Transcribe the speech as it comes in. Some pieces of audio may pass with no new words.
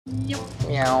Yep.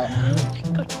 Meow.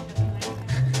 Good.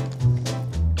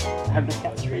 Have the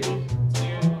cats ready?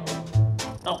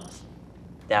 Oh,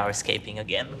 they are escaping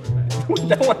again.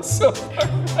 That one's so far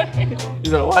away.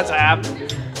 He's like, what's happening?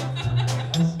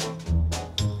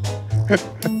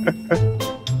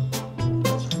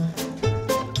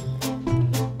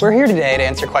 We're here today to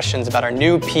answer questions about our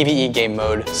new PvE game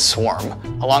mode, Swarm,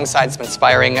 alongside some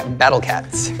inspiring battle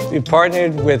cats. We've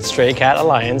partnered with Stray Cat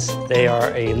Alliance. They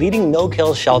are a leading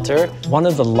no-kill shelter, one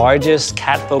of the largest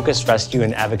cat-focused rescue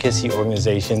and advocacy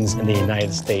organizations in the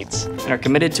United States. And are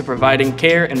committed to providing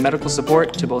care and medical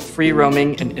support to both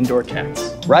free-roaming and indoor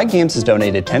cats. Riot Games has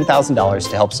donated $10,000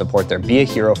 to help support their Be a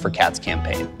Hero for Cats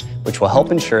campaign, which will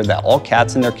help ensure that all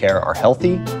cats in their care are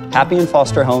healthy, happy in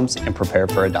foster homes, and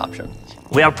prepared for adoption.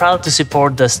 We are proud to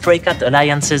support the Stray Cat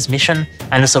Alliance's mission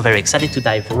and also very excited to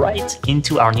dive right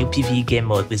into our new PvE game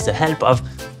mode with the help of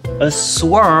a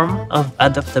swarm of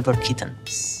adoptable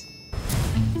kittens.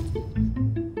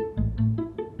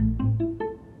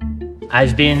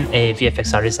 I've been a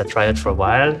VFX artist at Riot for a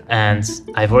while, and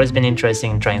I've always been interested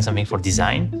in trying something for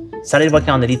design. Started working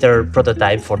on a little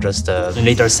prototype for just a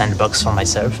little sandbox for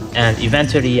myself, and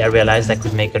eventually I realized I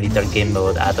could make a little game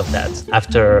mode out of that.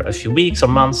 After a few weeks or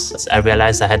months, I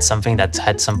realized I had something that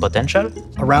had some potential.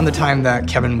 Around the time that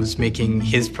Kevin was making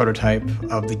his prototype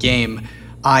of the game,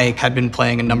 I had been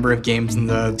playing a number of games in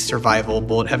the survival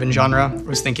bullet heaven genre. I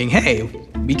was thinking, hey,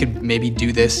 we could maybe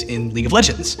do this in League of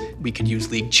Legends. We could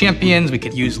use League champions, we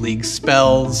could use League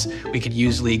spells, we could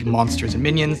use League monsters and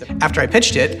minions. After I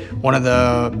pitched it, one of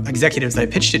the executives that I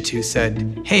pitched it to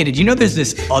said, hey, did you know there's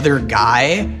this other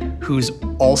guy who's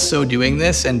also doing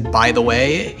this, and by the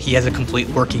way, he has a complete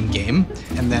working game?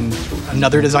 And then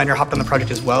another designer hopped on the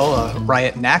project as well,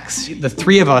 Riot Next. The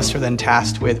three of us are then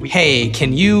tasked with, hey,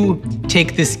 can you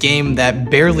take this game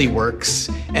that barely works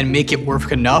and make it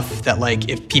work enough that, like,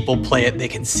 if people play it, they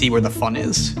can see where the fun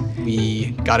is?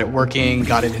 We got it working,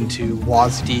 got it into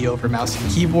WASD over mouse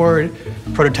and keyboard,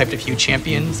 prototyped a few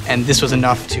champions, and this was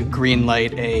enough to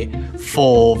greenlight a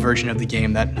full version of the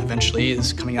game that eventually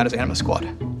is coming out as Anima Squad.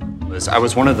 I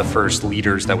was one of the first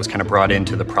leaders that was kind of brought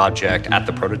into the project at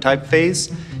the prototype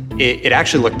phase. It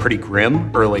actually looked pretty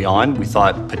grim early on. We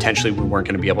thought potentially we weren't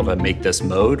going to be able to make this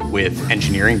mode, with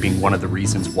engineering being one of the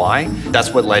reasons why.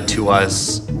 That's what led to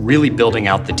us really building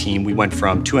out the team. We went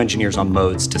from 2 engineers on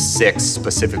modes to 6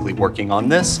 specifically working on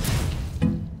this.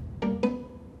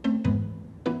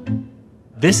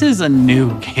 This is a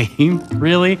new game,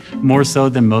 really, more so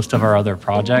than most of our other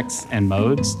projects and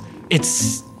modes.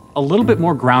 It's a little bit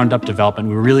more ground-up development.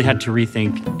 We really had to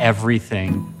rethink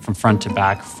everything from front to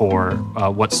back for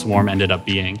what Swarm ended up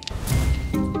being.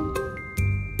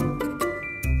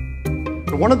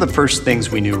 One of the first things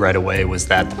we knew right away was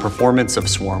that the performance of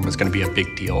Swarm was going to be a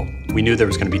big deal. We knew there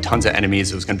was going to be tons of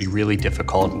enemies, it was going to be really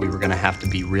difficult, and we were going to have to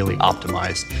be really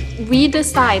optimized. We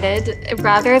decided,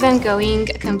 rather than going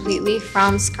completely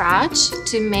from scratch,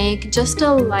 to make just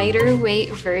a lighter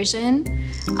weight version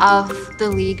of the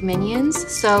League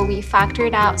minions. So we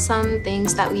factored out some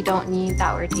things that we don't need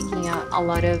that were taking a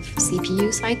lot of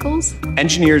CPU cycles.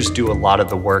 Engineers do a lot of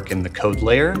the work in the code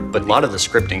layer, but a lot of the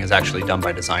scripting is actually done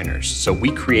by designers. So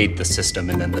we create the system,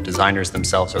 and then the designers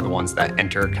themselves are the ones that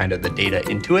enter kind of the data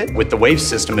into it. With the wave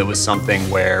system, it was something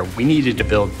where we needed to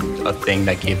build a thing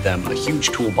that gave them a huge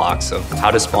toolbox of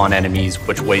how to spawn enemies,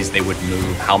 which ways they would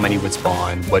move, how many would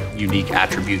spawn, what unique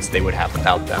attributes they would have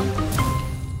without them.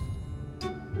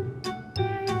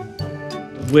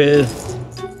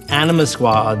 With Anima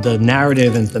Squad, the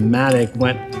narrative and thematic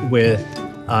went with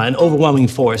an overwhelming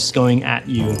force going at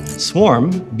you.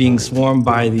 Swarm, being swarmed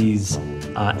by these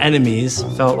enemies,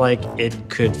 felt like it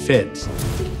could fit.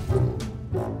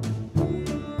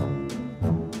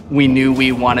 We knew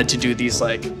we wanted to do these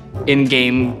like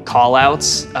in-game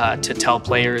call-outs to tell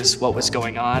players what was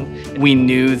going on. We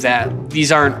knew that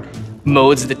these aren't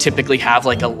modes that typically have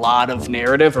like a lot of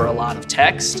narrative or a lot of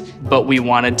text, but we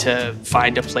wanted to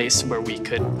find a place where we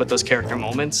could put those character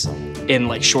moments in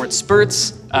like short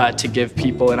spurts to give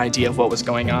people an idea of what was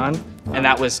going on. And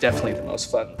that was definitely the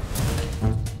most fun.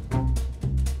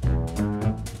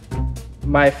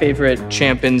 My favorite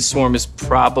champ in Swarm is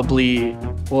probably,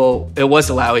 well, it was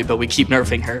Alawi, but we keep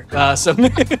nerfing her. So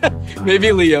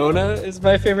maybe Leona is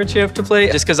my favorite champ to play,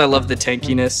 just because I love the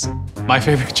tankiness. My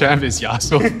favorite champ is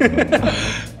Yasuo.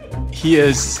 He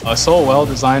is so well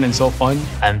designed and so fun.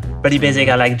 I'm pretty basic.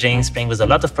 I like Jinx, playing with a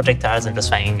lot of projectiles and just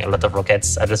firing a lot of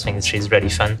rockets. I just think she's really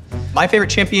fun. My favorite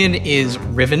champion is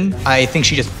Riven. I think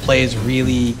she just plays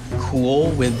really cool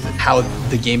with how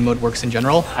the game mode works in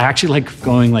general. I actually like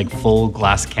going like full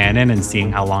glass cannon and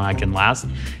seeing how long I can last.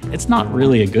 It's not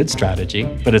really a good strategy,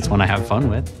 but it's one I have fun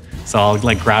with. So I'll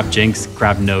like grab Jinx,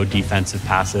 grab no defensive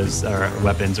passives or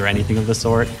weapons or anything of the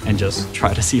sort, and just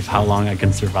try to see how long I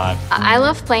can survive. I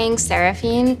love playing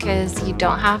Seraphine because you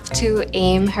don't have to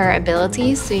aim her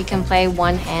abilities, so you can play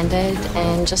one-handed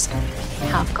and just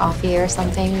have coffee or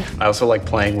something. I also like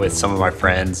playing with some of my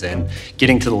friends and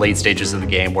getting to the late stages of the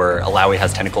game where Alawi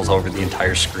has tentacles over the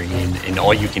entire screen and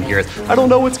all you can hear is, I don't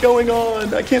know what's going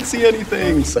on, I can't see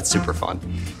anything. So that's super fun.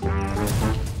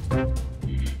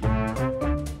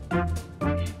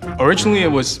 Originally,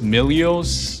 it was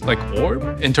Milio's like orb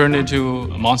and turned into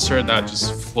a monster that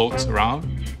just floats around.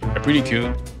 They're pretty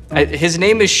cute. His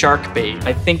name is Sharkbait.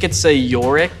 I think it's a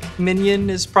Yorick minion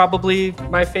is probably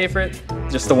my favorite.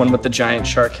 Just the one with the giant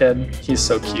shark head. He's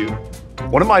so cute.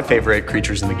 One of my favorite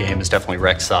creatures in the game is definitely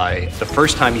Rek'Sai. The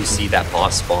first time you see that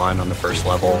boss spawn on the first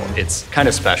level, it's kind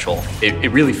of special.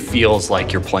 It really feels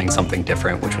like you're playing something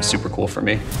different, which was super cool for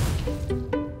me.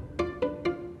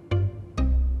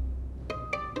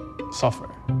 Software.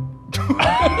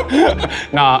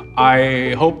 Now,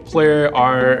 I hope players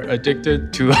are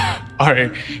addicted to our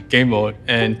game mode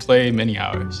and play many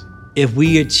hours. If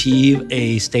we achieve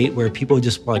a state where people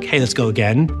just were like, hey, let's go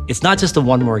again, it's not just a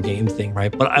one more game thing,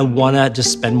 right? But I want to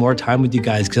just spend more time with you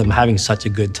guys because I'm having such a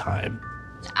good time.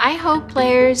 I hope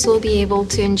players will be able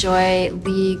to enjoy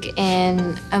League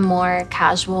in a more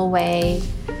casual way.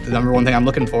 The number one thing I'm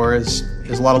looking for is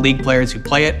there's a lot of League players who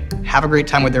play it, have a great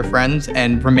time with their friends,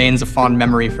 and remains a fond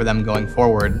memory for them going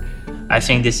forward. I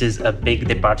think this is a big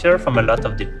departure from a lot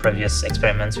of the previous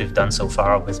experiments we've done so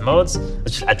far with modes,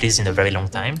 at least in a very long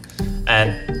time.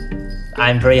 And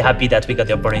I'm very happy that we got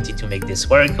the opportunity to make this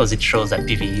work because it shows that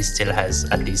PvE still has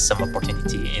at least some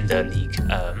opportunity in the League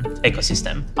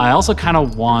ecosystem. I also kind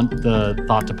of want the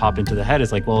thought to pop into the head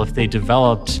is like, well, if they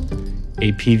developed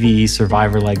a PvE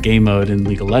survivor-like game mode in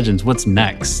League of Legends, what's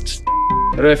next?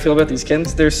 How do I feel about these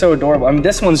kittens? They're so adorable. I mean,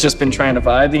 this one's just been trying to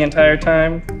vibe the entire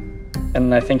time.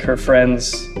 And I think her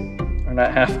friends are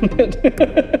not having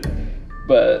it.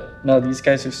 But no, these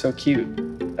guys are so cute.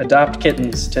 Adopt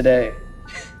kittens today.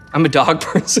 I'm a dog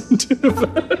person too.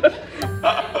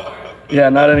 Yeah,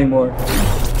 not anymore.